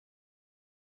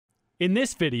In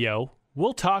this video,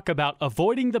 we'll talk about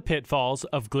avoiding the pitfalls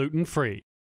of gluten-free.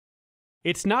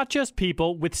 It's not just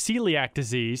people with celiac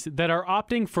disease that are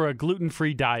opting for a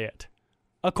gluten-free diet.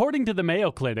 According to the Mayo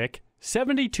Clinic,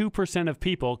 72% of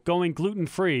people going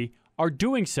gluten-free are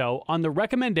doing so on the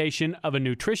recommendation of a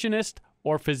nutritionist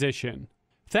or physician.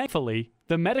 Thankfully,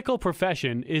 the medical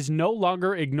profession is no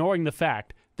longer ignoring the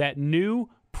fact that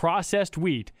new, processed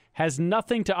wheat has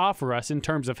nothing to offer us in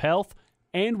terms of health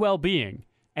and well-being,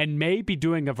 and may be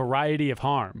doing a variety of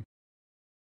harm.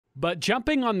 But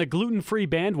jumping on the gluten-free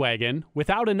bandwagon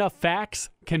without enough facts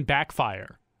can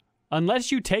backfire.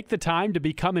 Unless you take the time to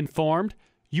become informed,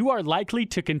 you are likely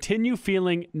to continue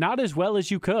feeling not as well as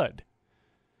you could.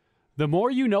 The more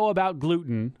you know about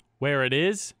gluten, where it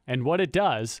is, and what it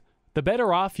does, the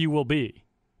better off you will be.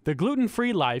 The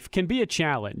gluten-free life can be a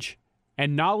challenge,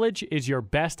 and knowledge is your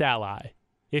best ally.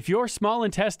 If your small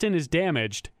intestine is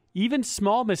damaged, even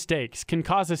small mistakes can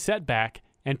cause a setback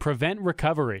and prevent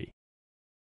recovery.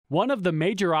 One of the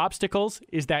major obstacles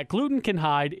is that gluten can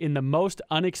hide in the most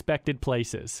unexpected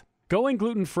places. Going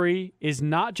gluten-free is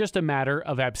not just a matter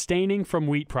of abstaining from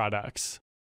wheat products.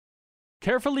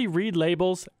 Carefully read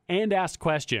labels and ask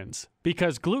questions,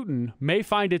 because gluten may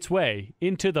find its way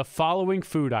into the following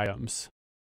food items.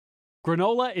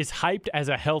 Granola is hyped as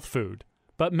a health food,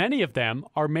 but many of them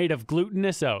are made of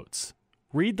glutinous oats.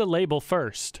 Read the label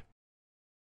first.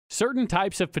 Certain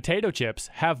types of potato chips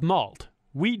have malt,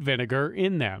 wheat vinegar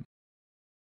in them.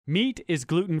 Meat is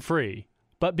gluten-free,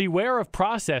 but beware of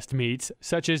processed meats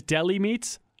such as deli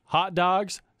meats, hot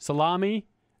dogs, salami,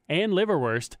 and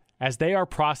liverwurst, as they are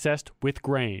processed with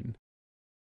grain.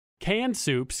 Canned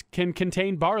soups can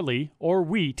contain barley or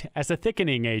wheat as a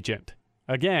thickening agent.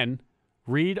 Again,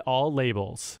 read all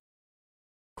labels.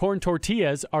 Corn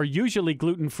tortillas are usually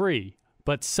gluten-free,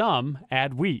 but some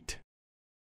add wheat.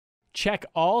 Check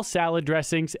all salad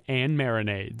dressings and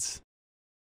marinades.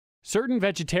 Certain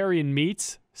vegetarian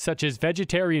meats, such as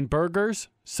vegetarian burgers,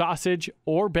 sausage,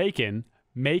 or bacon,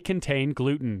 may contain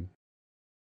gluten.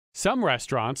 Some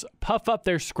restaurants puff up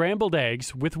their scrambled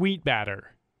eggs with wheat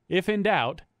batter. If in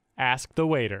doubt, ask the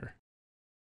waiter.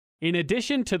 In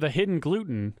addition to the hidden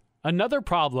gluten, another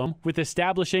problem with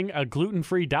establishing a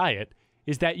gluten-free diet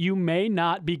is that you may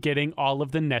not be getting all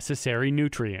of the necessary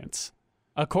nutrients.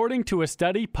 According to a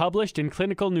study published in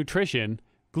Clinical Nutrition,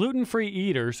 gluten-free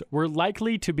eaters were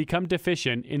likely to become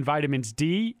deficient in vitamins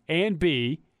D and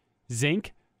B,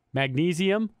 zinc,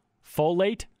 magnesium,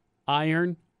 folate,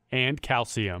 iron, and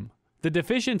calcium. The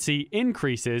deficiency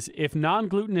increases if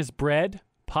non-glutinous bread,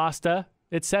 pasta,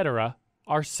 etc.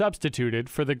 are substituted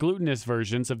for the glutinous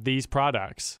versions of these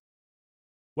products.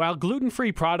 While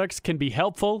gluten-free products can be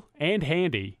helpful and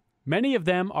handy, many of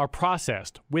them are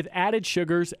processed with added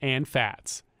sugars and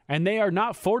fats, and they are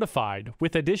not fortified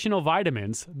with additional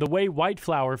vitamins the way white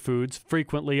flour foods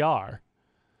frequently are.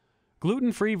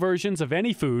 Gluten-free versions of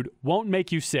any food won't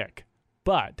make you sick,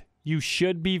 but you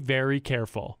should be very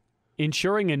careful.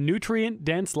 Ensuring a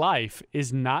nutrient-dense life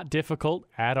is not difficult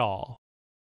at all.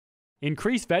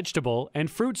 Increase vegetable and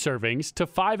fruit servings to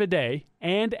 5 a day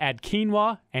and add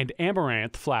quinoa and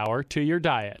amaranth flour to your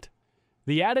diet.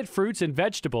 The added fruits and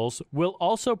vegetables will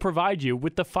also provide you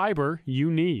with the fiber you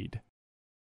need.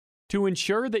 To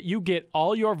ensure that you get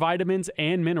all your vitamins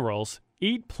and minerals,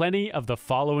 eat plenty of the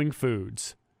following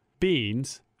foods.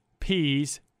 Beans,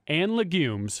 peas, and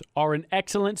legumes are an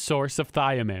excellent source of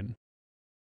thiamine.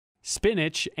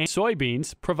 Spinach and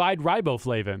soybeans provide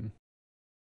riboflavin.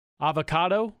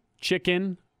 Avocado,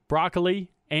 chicken,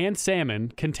 broccoli, and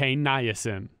salmon contain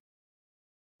niacin.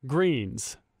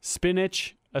 Greens,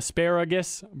 spinach,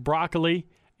 asparagus, broccoli,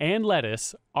 and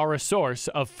lettuce are a source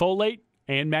of folate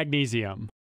and magnesium.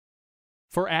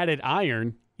 For added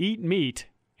iron, eat meat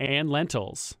and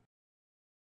lentils.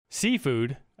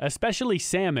 Seafood, especially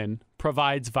salmon,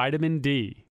 provides vitamin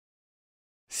D.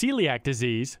 Celiac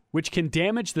disease, which can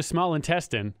damage the small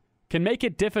intestine, can make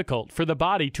it difficult for the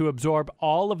body to absorb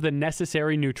all of the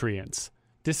necessary nutrients.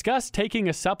 Discuss taking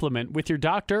a supplement with your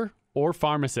doctor or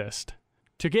pharmacist.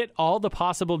 To get all the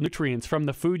possible nutrients from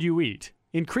the food you eat,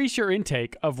 increase your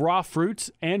intake of raw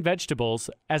fruits and vegetables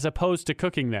as opposed to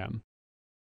cooking them.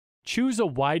 Choose a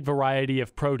wide variety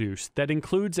of produce that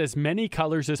includes as many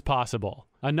colors as possible.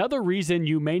 Another reason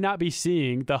you may not be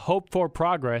seeing the hoped-for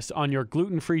progress on your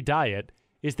gluten-free diet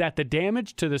is that the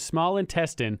damage to the small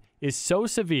intestine is so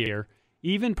severe,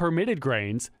 even permitted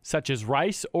grains, such as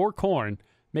rice or corn,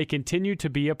 may continue to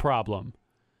be a problem.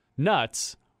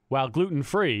 Nuts, while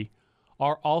gluten-free,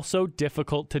 are also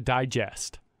difficult to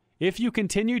digest. If you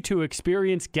continue to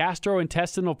experience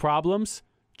gastrointestinal problems,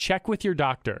 check with your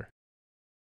doctor.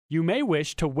 You may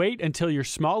wish to wait until your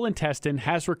small intestine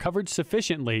has recovered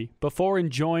sufficiently before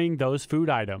enjoying those food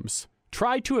items.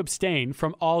 Try to abstain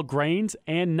from all grains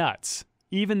and nuts,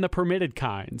 even the permitted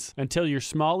kinds, until your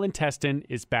small intestine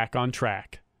is back on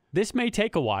track. This may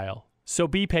take a while, so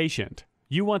be patient.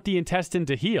 You want the intestine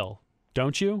to heal,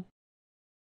 don't you?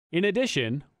 In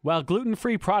addition, while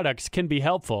gluten-free products can be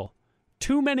helpful,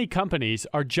 too many companies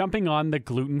are jumping on the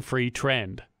gluten-free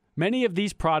trend. Many of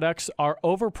these products are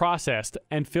overprocessed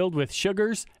and filled with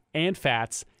sugars and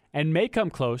fats and may come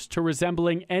close to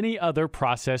resembling any other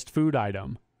processed food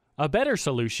item. A better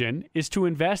solution is to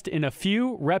invest in a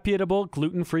few reputable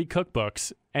gluten-free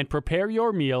cookbooks and prepare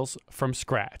your meals from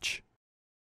scratch.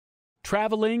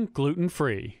 Traveling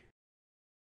gluten-free.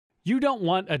 You don't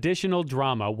want additional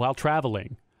drama while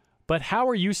traveling, but how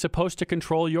are you supposed to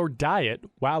control your diet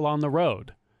while on the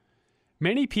road?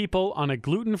 Many people on a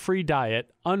gluten-free diet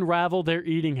unravel their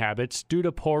eating habits due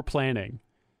to poor planning.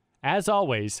 As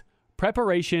always,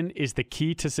 preparation is the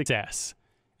key to success.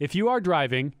 If you are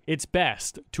driving, it's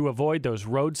best to avoid those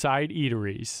roadside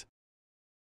eateries.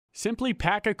 Simply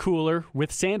pack a cooler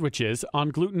with sandwiches on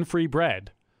gluten-free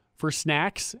bread. For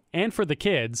snacks and for the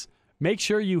kids, make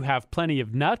sure you have plenty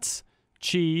of nuts,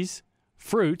 cheese,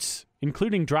 fruits,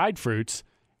 including dried fruits,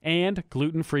 and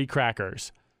gluten-free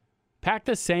crackers. Pack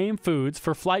the same foods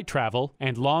for flight travel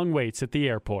and long waits at the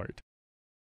airport.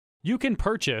 You can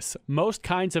purchase most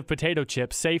kinds of potato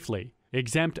chips safely,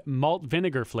 exempt malt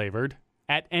vinegar flavored,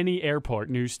 at any airport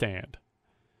newsstand.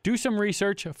 Do some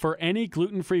research for any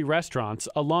gluten-free restaurants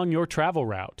along your travel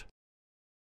route.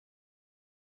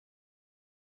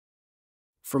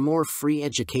 For more free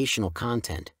educational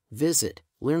content, visit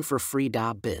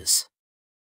learnforfree.biz.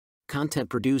 Content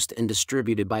produced and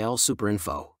distributed by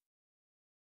AllSuperInfo.